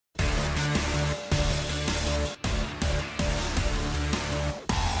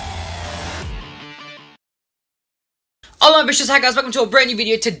Hello ambitious, hi guys, welcome to a brand new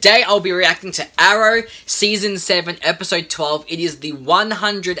video. Today I'll be reacting to Arrow Season 7 Episode 12. It is the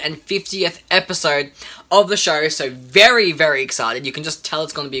 150th episode of the show, so very, very excited. You can just tell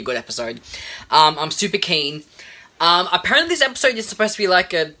it's going to be a good episode. I'm super keen. Apparently this episode is supposed to be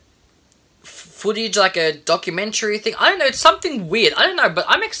like a footage, like a documentary thing. I don't know, it's something weird. I don't know, but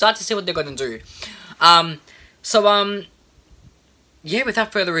I'm excited to see what they're going to do. Yeah,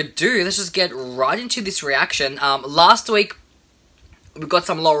 without further ado, let's just get right into this reaction. Last week, we got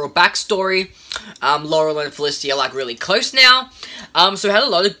some Laurel backstory. Laurel and Felicity are, like, really close now. So we had a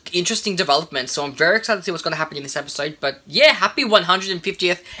lot of interesting developments, so I'm very excited to see what's going to happen in this episode. But, yeah, happy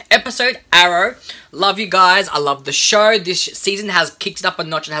 150th episode, Arrow. Love you guys. I love the show. This season has kicked it up a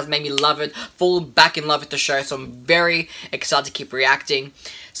notch and has made me love it. Fall back in love with the show, so I'm very excited to keep reacting.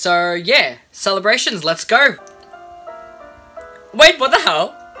 So, yeah, celebrations. Let's go. Wait, what the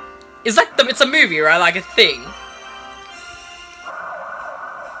hell? It's like it's a movie, right? Like a thing.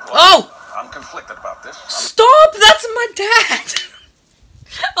 Oh! I'm conflicted about this. Stop! That's my dad!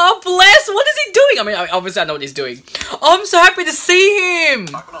 Oh, bless! What is he doing? I mean, obviously I know what he's doing. Oh, I'm so happy to see him!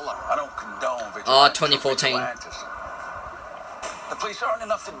 Not gonna lie, I don't condone vigilantes. Oh, 2014. The police aren't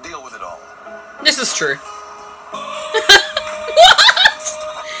enough to deal with it all. This is true. What?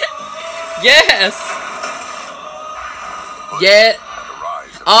 Yes! Yeah.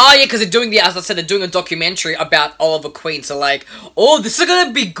 Oh, yeah, because they're doing as I said, they're doing a documentary about Oliver Queen. So, like, oh, this is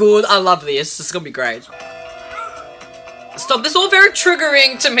gonna be good. I love this. This is gonna be great. Stop. This is all very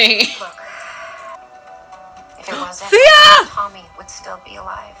triggering to me. Look, if it wasn't, Thea! Tommy would still be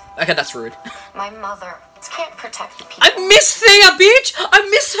alive. Okay, that's rude. My mother can't protect the people. I miss Thea, bitch! I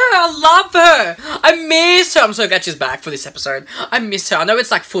miss her! I love her! I miss her! I'm so glad she's back for this episode. I miss her. I know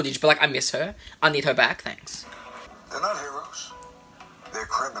it's like footage, but like, I miss her. I need her back. Thanks. They're not heroes. They're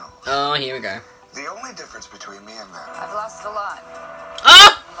criminals. Oh, here we go. The only difference between me and them. I've lost a lot.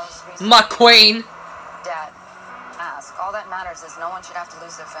 Ah! My queen! Dad, ask. All that matters is no one should have to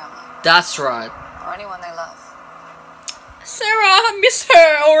lose their family. That's right. Or anyone they love. Sarah, I miss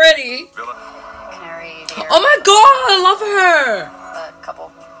her already. Canary, deer. Oh my god, I love her! A couple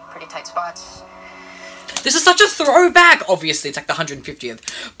pretty tight spots. This is such a throwback. Obviously, it's like the 150th.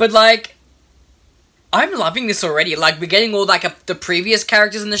 But like, I'm loving this already. Like, we're getting all, like, the previous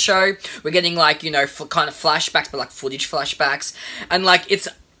characters in the show. We're getting, like, you know, kind of flashbacks, but, like, footage flashbacks. And, like, it's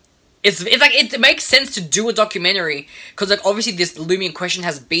like, it makes sense to do a documentary. Because, like, obviously this looming question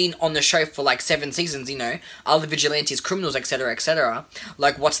has been on the show for, like, 7 seasons, you know. Are the vigilantes criminals, etc., etc.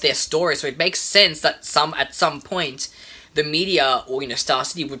 Like, what's their story? So it makes sense that at some point, the media or, you know, Star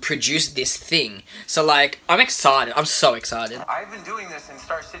City would produce this thing. So, like, I'm excited. I'm so excited. I've been doing this in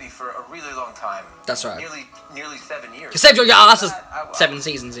Star City for a really long time. That's right. Nearly 7 years. You saved your ass 7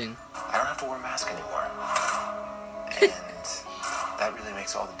 seasons in. I don't have to wear a mask anymore. And that really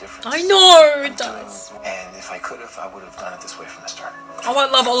makes all the difference. I know, it does. And if I could have, I would have done it this way from the start. Oh, I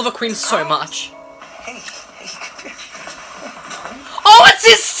love Oliver Queen so much. Hey. Oh, it's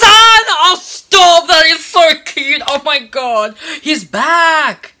his son! Oh, stop! That is so cute! Oh my god! He's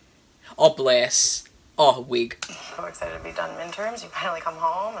back! Oh, bless. Oh, wig. So excited to be done midterms. You finally come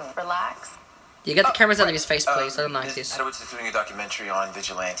home and relax. You get the cameras out of his face, please. I don't like this. Edwards is doing a documentary on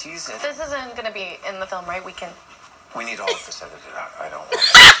vigilantes. And This isn't going to be in the film, right? we need all of this edited out. I don't want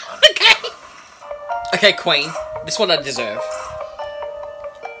it. Okay. Okay, Queen. This is what I deserve.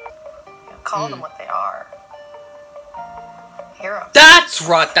 Call them what they are. Heroes. That's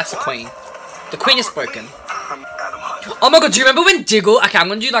right. That's the Queen. The Queen has spoken. Oh my god, do you remember when Diggle... Okay, I'm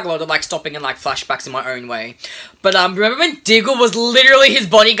gonna do like a lot of like stopping and like flashbacks in my own way. But remember when Diggle was literally his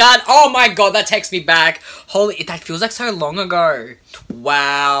bodyguard? Oh my god, that takes me back. Holy, that feels like so long ago.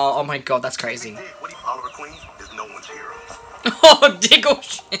 Wow. Oh my god, that's crazy. Oliver Queen is no one's hero. Oh, Diggle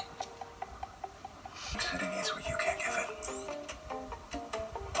shit. City needs what you can't give it.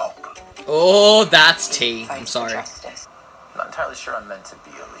 Hope. Oh, that's tea. I'm sorry. I'm not entirely sure I'm meant to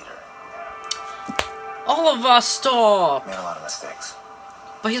be a leader. Oliver, stop. Made a lot of mistakes.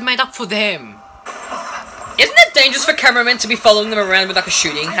 But he's made up for them. Isn't it dangerous for cameramen to be following them around with like a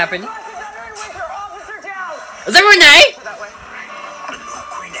shooting happen? Is that Renee?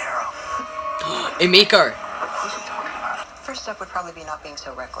 Green Arrow. Emiko. First step would probably be not being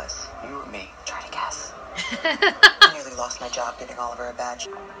so reckless. You or me? Try to guess. I nearly lost my job giving Oliver a badge.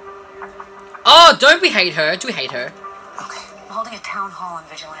 Oh, don't we hate her? Do we hate her? Okay. I'm holding a town hall on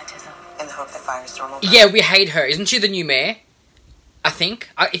vigilantism. In the hope that Firestorm will burn. Yeah, we hate her. Isn't she the new mayor? I think.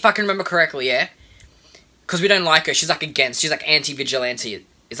 If I can remember correctly, yeah. Because we don't like her. She's like against. She's like anti-vigilante.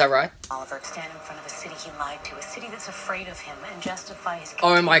 Is that right? Oliver Stand in front of a city he lied to, a city that's afraid of him, and justify his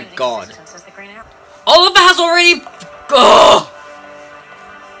Oh my God. existence as the Green Arrow. Oliver has already... Ugh.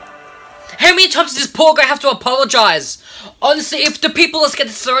 How many times does this poor guy have to apologize? Honestly, if the people are scared,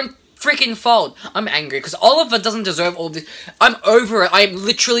 it's their own freaking fault. I'm angry because Oliver doesn't deserve all this. I'm over it. I'm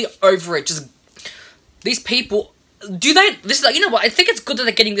literally over it. Just these people. Do they? This is like, you know what? I think it's good that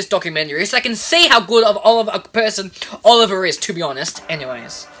they're getting this documentary so I can see how good of Oliver a person Oliver is. To be honest.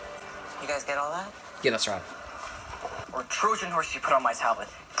 Anyways. You guys get all that? Yeah, that's right. Or Trojan horse you put on my tablet.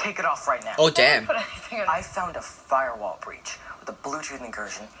 Take it off right now. Oh damn. I found a firewall breach with a Bluetooth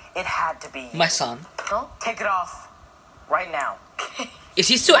incursion. It had to be My son. Take it off right now. Is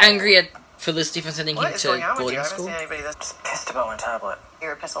he still angry at Felicity for sending him What is to going on with you? boarding I haven't school? seen anybody that's pissed about my tablet. You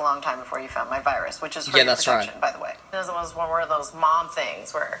were pissed a long time before you found my virus, which is for Yeah, your that's protection, right. by the way. This was one of those mom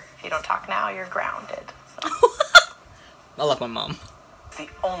things where if you don't talk now, you're grounded. So. I love my mom. The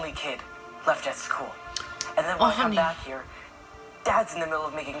only kid left at school. And then when I come honey. back here, Dad's in the middle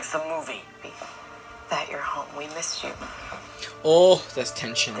of making some movie. That you're home. We missed you. Oh, there's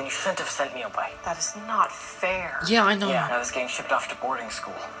tension. Then you shouldn't have sent me away. That is not fair. Yeah, I know. Yeah, now this getting shipped off to boarding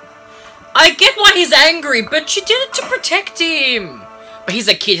school. I get why he's angry, but she did it to protect him. But he's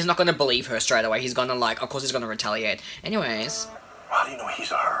a kid, he's not gonna believe her straight away. He's gonna of course he's gonna retaliate. Anyways. How do you know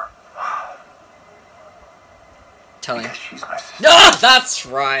he's a her? Tell him. Because she's my sister. Ah, that's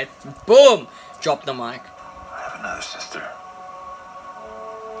right. Boom. Drop the mic. I have another sister.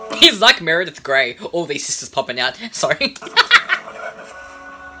 He's like Meredith Grey. All these sisters popping out. Sorry.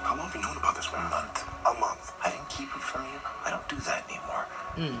 How long have you known about this? 1 month. A month. I didn't keep it from you. I don't do that anymore.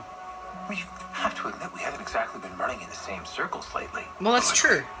 Well, you have to admit we haven't exactly been running in the same circles lately. Well, that's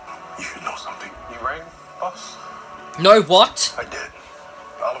true. You should know something. You rang, boss? No, what? I did.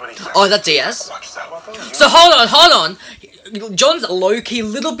 Oliver needs Oh, that's Diaz. Watch that. So hold on. John's low-key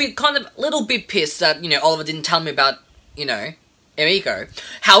little bit pissed that, Oliver didn't tell me about, Amigo.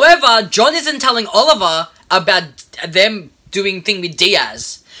 However, John isn't telling Oliver about them doing thing with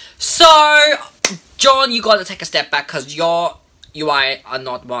Diaz. So, John, you gotta take a step back because you are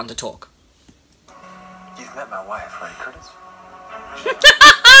not one to talk. You've met my wife, right, Curtis?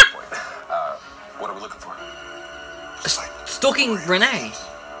 What are we looking for? Stalking Renee.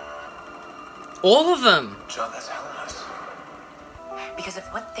 All of them. John, that's hella nice. Because if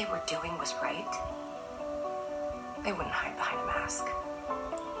what they were doing was right, they wouldn't hide behind a mask.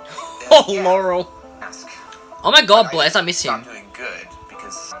 Oh, Laurel. Ask. Oh my god, bless, I miss him. I'm doing good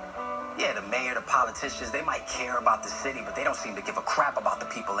because Yeah, the mayor, the politicians, they might care about the city, but they don't seem to give a crap about the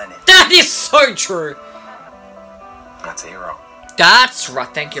people in it. That is so true. that's a hero. That's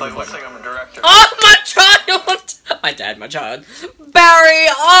right, thank you, everybody. I'm a director. Oh, my child! My dad, my child. Barry!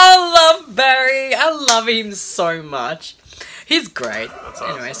 I love Barry! I love him so much. He's great.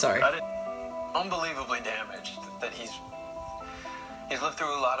 Anyway, sorry. Unbelievably damaged. That he's lived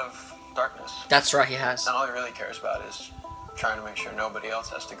through a lot of darkness. That's right, he has. And all he really cares about is trying to make sure nobody else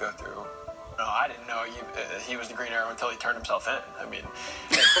has to go through. No, I didn't know he was the Green Arrow until he turned himself in. I mean,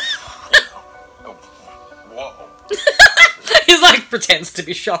 whoa. He's like, pretends to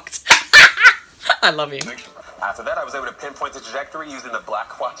be shocked. I love him. After that, I was able to pinpoint the trajectory using the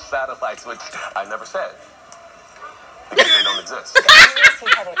Black Watch satellites, which I never said. Because they don't exist.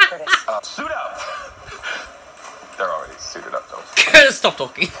 Suit up! They're already suited up, though. Stop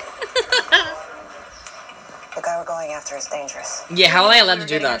talking. The guy we're going after is dangerous. Yeah, how are they allowed to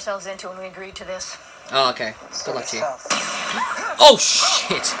do that? ourselves into when we agreed to this. Oh, okay. Good luck to you. Yourself. Oh,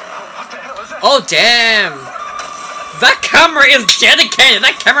 shit. Oh, damn. That camera is dedicated.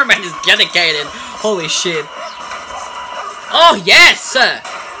 That cameraman is dedicated. Holy shit. Oh, yes.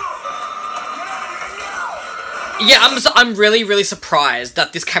 Yeah, I'm really, really surprised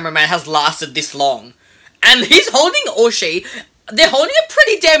that this cameraman has lasted this long. And he's holding, or she, they're holding it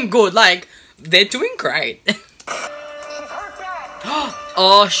pretty damn good. Like, they're doing great.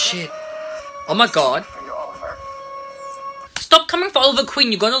 Oh, shit. Oh, my God. Stop coming for Oliver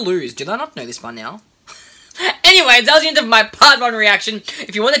Queen. You're gonna lose. Did I not know this by now? Anyway, that was the end of my part 1 reaction.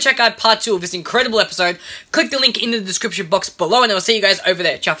 If you want to check out part 2 of this incredible episode, click the link in the description box below, and I'll see you guys over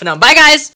there. Ciao for now. Bye, guys!